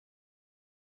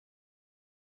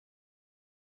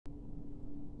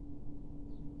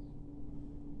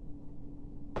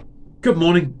Good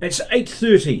morning. It's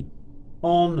 8:30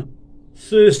 on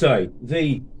Thursday,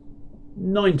 the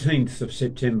 19th of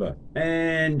September,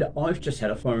 and I've just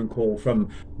had a phone call from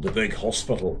the big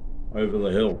hospital over the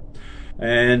hill,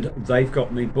 and they've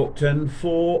got me booked in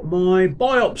for my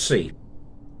biopsy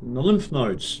in the lymph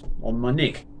nodes on my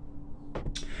neck.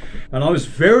 And I was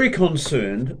very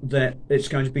concerned that it's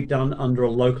going to be done under a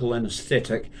local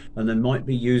anesthetic and they might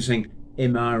be using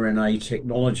MRNA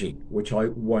technology, which I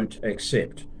won't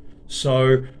accept.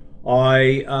 So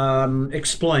I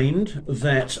explained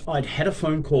that I'd had a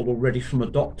phone call already from a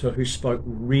doctor who spoke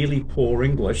really poor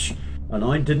English, and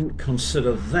I didn't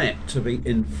consider that to be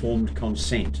informed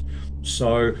consent.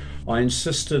 So I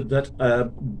insisted that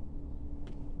an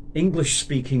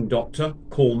English-speaking doctor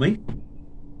call me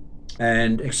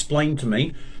and explain to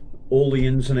me all the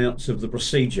ins and outs of the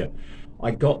procedure.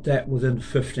 I got that within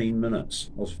 15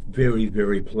 minutes. I was very,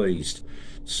 very pleased.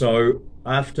 So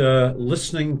after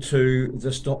listening to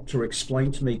this doctor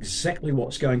explain to me exactly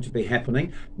what's going to be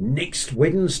happening next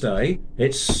Wednesday,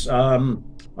 it's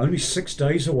only 6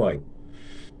 days away.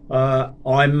 My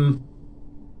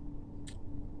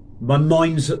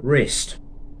mind's at rest.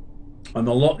 I'm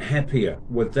a lot happier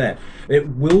with that. It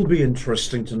will be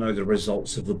interesting to know the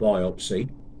results of the biopsy.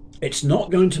 It's not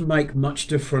going to make much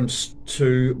difference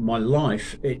to my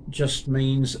life. It just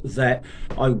means that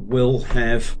I will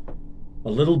have a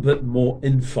little bit more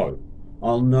info.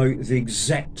 I'll know the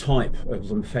exact type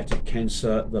of lymphatic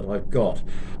cancer that I've got.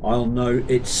 I'll know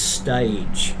its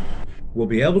stage. We'll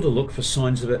be able to look for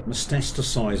signs of it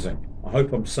metastasizing. I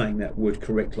hope I'm saying that word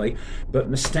correctly, but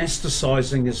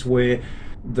metastasizing is where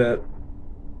the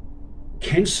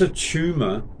cancer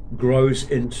tumor grows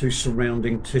into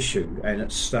surrounding tissue and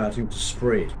it's starting to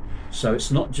spread. So it's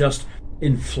not just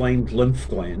inflamed lymph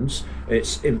glands,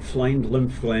 it's inflamed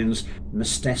lymph glands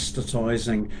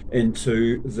metastasizing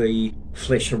into the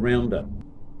flesh around it.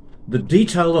 The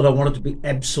detail that I wanted to be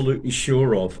absolutely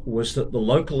sure of was that the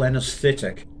local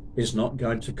anesthetic is not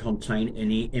going to contain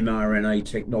any mRNA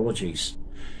technologies.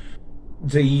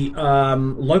 The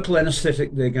local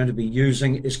anesthetic they're going to be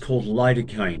using is called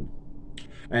Lidocaine.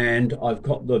 And I've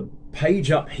got the page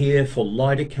up here for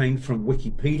Lidocaine from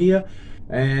Wikipedia,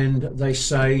 and they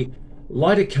say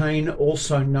Lidocaine,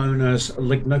 also known as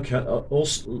Lidocaine,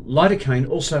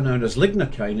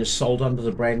 is sold under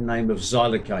the brand name of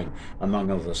Xylocaine,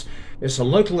 among others. It's a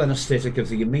local anesthetic of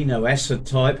the amino acid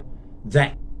type.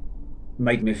 That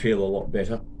made me feel a lot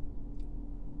better.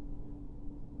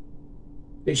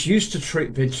 It's used to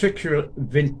treat ventricular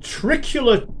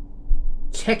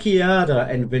tachycardia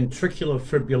and ventricular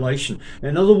fibrillation.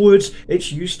 In other words,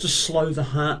 it's used to slow the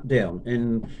heart down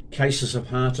in cases of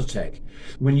heart attack.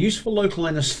 When used for local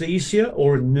anesthesia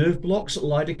or in nerve blocks,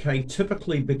 Lidocaine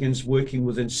typically begins working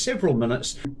within several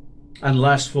minutes and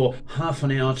lasts for half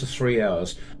an hour to 3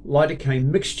 hours. Lidocaine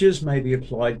mixtures may be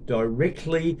applied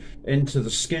directly into the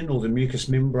skin or the mucous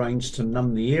membranes to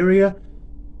numb the area.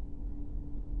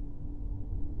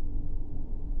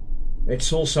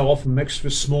 It's also often mixed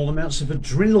with small amounts of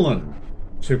adrenaline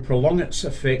to prolong its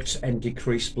effects and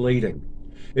decrease bleeding.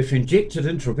 If injected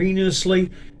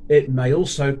intravenously, it may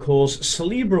also cause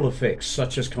cerebral effects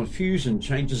such as confusion,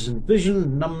 changes in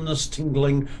vision, numbness,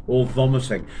 tingling, or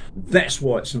vomiting. That's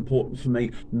why it's important for me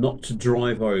not to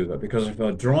drive over, because if I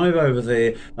drive over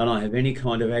there and I have any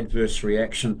kind of adverse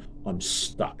reaction, I'm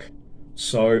stuck.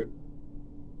 So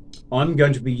I'm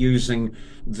going to be using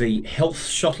the health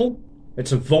shuttle.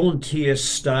 It's a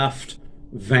volunteer-staffed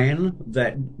van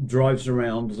that drives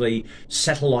around the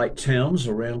satellite towns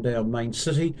around our main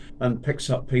city and picks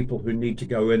up people who need to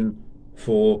go in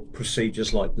for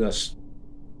procedures like this.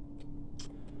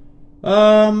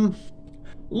 Lidocaine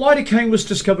was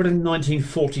discovered in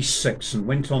 1946 and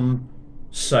went on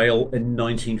sale in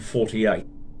 1948.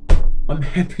 I'm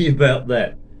happy about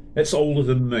that. It's older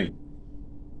than me.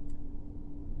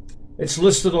 It's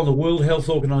listed on the World Health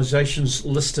Organization's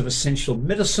list of essential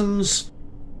medicines,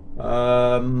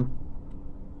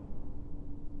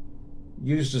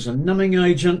 used as a numbing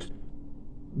agent,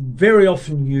 very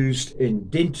often used in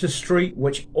dentistry,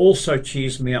 which also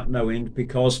cheers me up no end,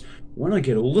 because when I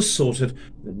get all this sorted,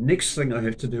 the next thing I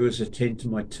have to do is attend to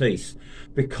my teeth.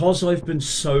 Because I've been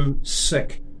so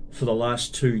sick for the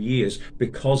last 2 years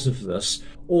because of this,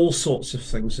 all sorts of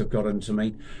things have got into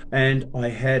me, and I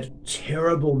had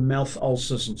terrible mouth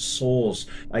ulcers and sores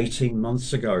 18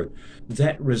 months ago.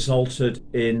 That resulted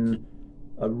in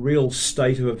a real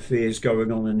state of affairs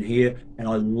going on in here, and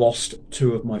I lost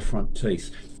 2 of my front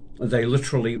teeth. They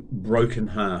literally broke in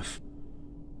half.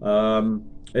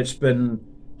 It's been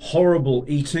horrible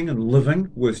eating and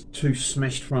living with 2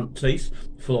 smashed front teeth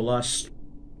for the last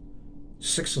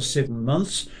 6 or 7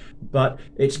 months, but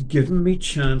it's given me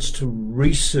chance to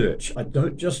research. I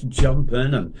don't just jump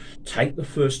in and take the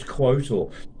first quote or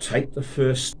take the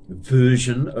first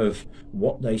version of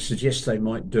what they suggest they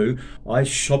might do. I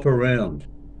shop around,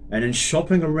 and in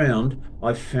shopping around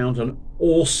I've found an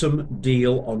awesome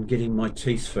deal on getting my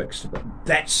teeth fixed, but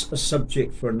that's a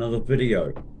subject for another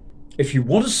video. If you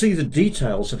want to see the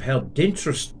details of how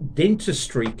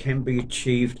dentistry can be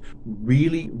achieved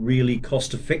really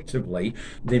cost effectively,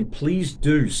 then please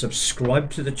do subscribe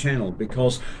to the channel,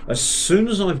 because as soon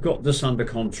as I've got this under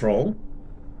control,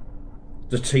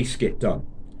 the teeth get done,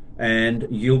 and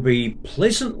you'll be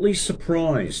pleasantly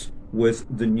surprised with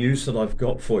the news that I've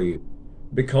got for you,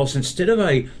 because instead of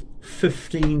a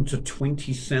 $15,000 to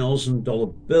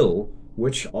 $20,000 bill,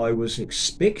 which I was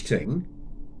expecting,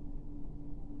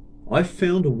 I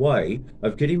found a way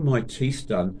of getting my teeth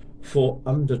done for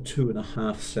under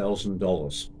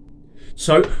 $2,500.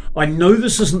 So I know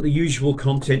this isn't the usual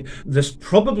content. This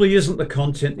probably isn't the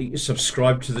content that you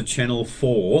subscribe to the channel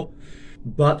for,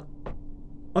 but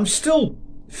I'm still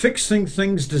fixing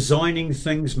things, designing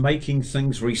things, making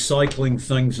things, recycling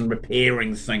things, and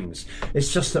repairing things.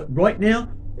 It's just that right now,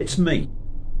 it's me.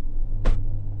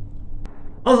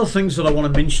 Other things that I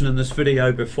want to mention in this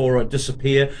video before I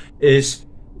disappear is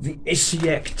the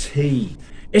Essiac tea.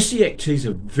 Essiac tea is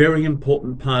a very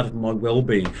important part of my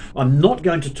well-being. I'm not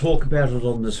going to talk about it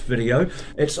on this video.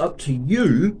 It's up to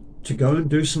you to go and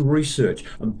do some research.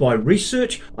 And by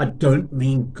research, I don't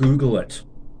mean Google it.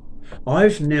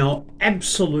 I've now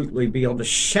absolutely, beyond a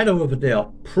shadow of a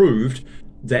doubt, proved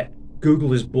that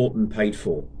Google is bought and paid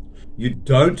for. You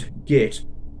don't get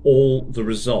all the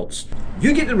results.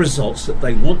 You get the results that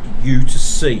they want you to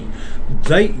see.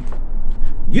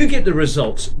 You get the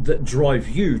results that drive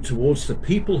you towards the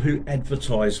people who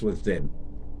advertise with them.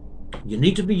 You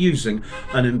need to be using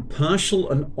an impartial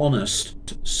and honest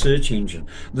search engine.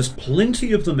 There's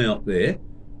plenty of them out there,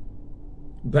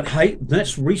 but hey,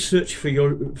 that's research for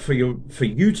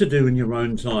you to do in your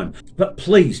own time. But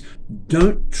please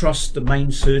don't trust the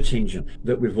main search engine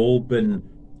that we've all been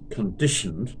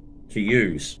conditioned to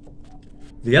use.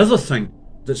 The other thing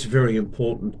that's very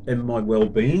important in my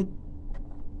well-being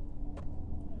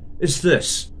is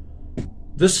this.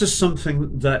 This is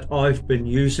something that I've been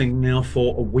using now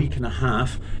for a week and a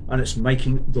half, and it's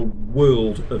making the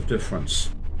world of difference.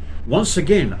 Once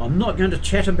again, I'm not going to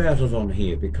chat about it on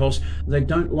here because they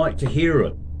don't like to hear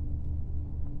it.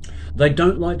 They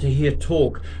don't like to hear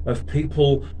talk of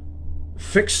people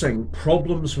fixing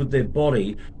problems with their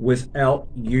body without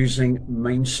using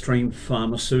mainstream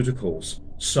pharmaceuticals.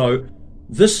 So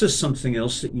this is something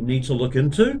else that you need to look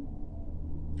into.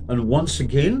 And once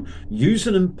again, use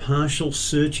an impartial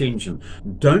search engine.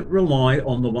 Don't rely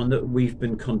on the one that we've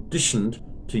been conditioned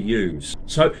to use.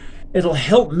 So it'll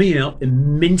help me out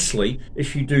immensely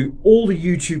if you do all the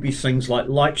YouTubey things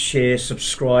like, share,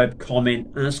 subscribe,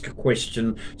 comment, ask a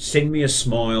question, send me a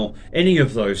smile, any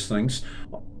of those things.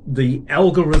 The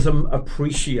algorithm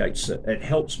appreciates it. It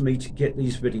helps me to get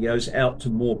these videos out to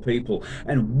more people.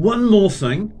 And one more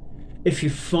thing, if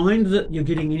you find that you're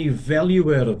getting any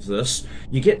value out of this,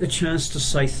 you get the chance to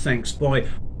say thanks by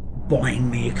buying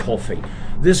me a coffee.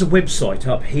 There's a website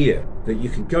up here that you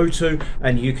can go to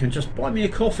and you can just buy me a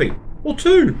coffee, or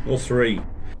 2 or 3.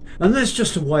 And that's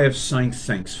just a way of saying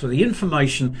thanks for the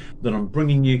information that I'm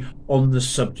bringing you on this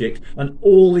subject and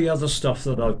all the other stuff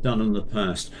that I've done in the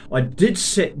past. I did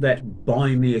set that buy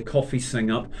me a coffee thing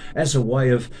up as a way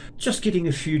of just getting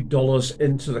a few dollars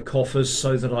into the coffers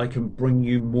so that I can bring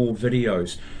you more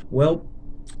videos. Well,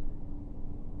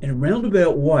 in a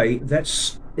roundabout way,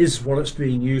 that is what it's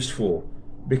being used for,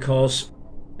 because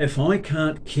if I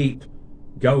can't keep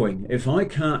going, if I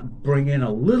can't bring in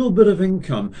a little bit of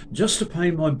income just to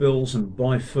pay my bills and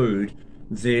buy food,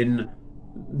 then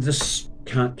this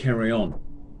can't carry on.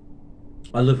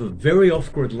 I live a very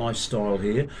off-grid lifestyle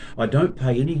here. I don't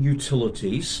pay any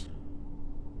utilities.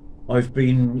 I've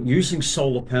been using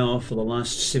solar power for the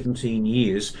last 17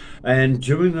 years, and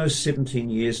during those 17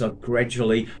 years I've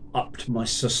gradually upped my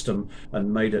system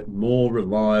and made it more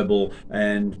reliable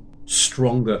and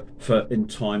stronger for in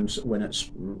times when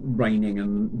it's raining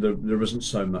and there isn't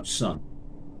so much sun.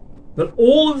 But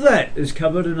all of that is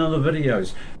covered in other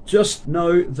videos. Just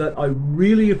know that I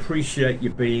really appreciate you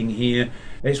being here.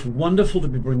 It's wonderful to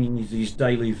be bringing you these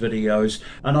daily videos,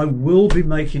 and I will be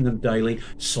making them daily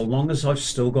so long as I've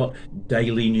still got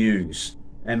daily news.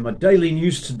 And my daily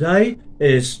news today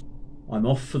is I'm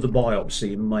off for the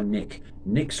biopsy in my neck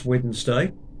next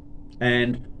Wednesday,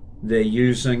 and they're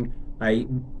using a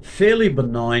fairly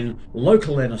benign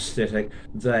local anesthetic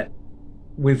that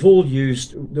we've all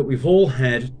used, that we've all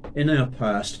had in our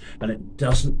past, and it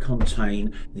doesn't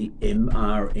contain the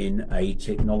mRNA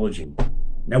technology.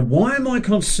 Now, why am I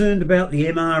concerned about the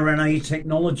mRNA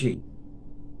technology?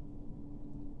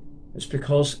 It's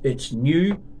because it's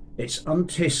new, it's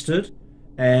untested,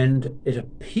 and it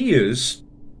appears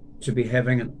to be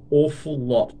having an awful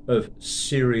lot of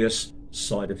serious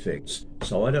side effects.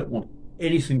 So I don't want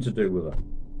anything to do with it.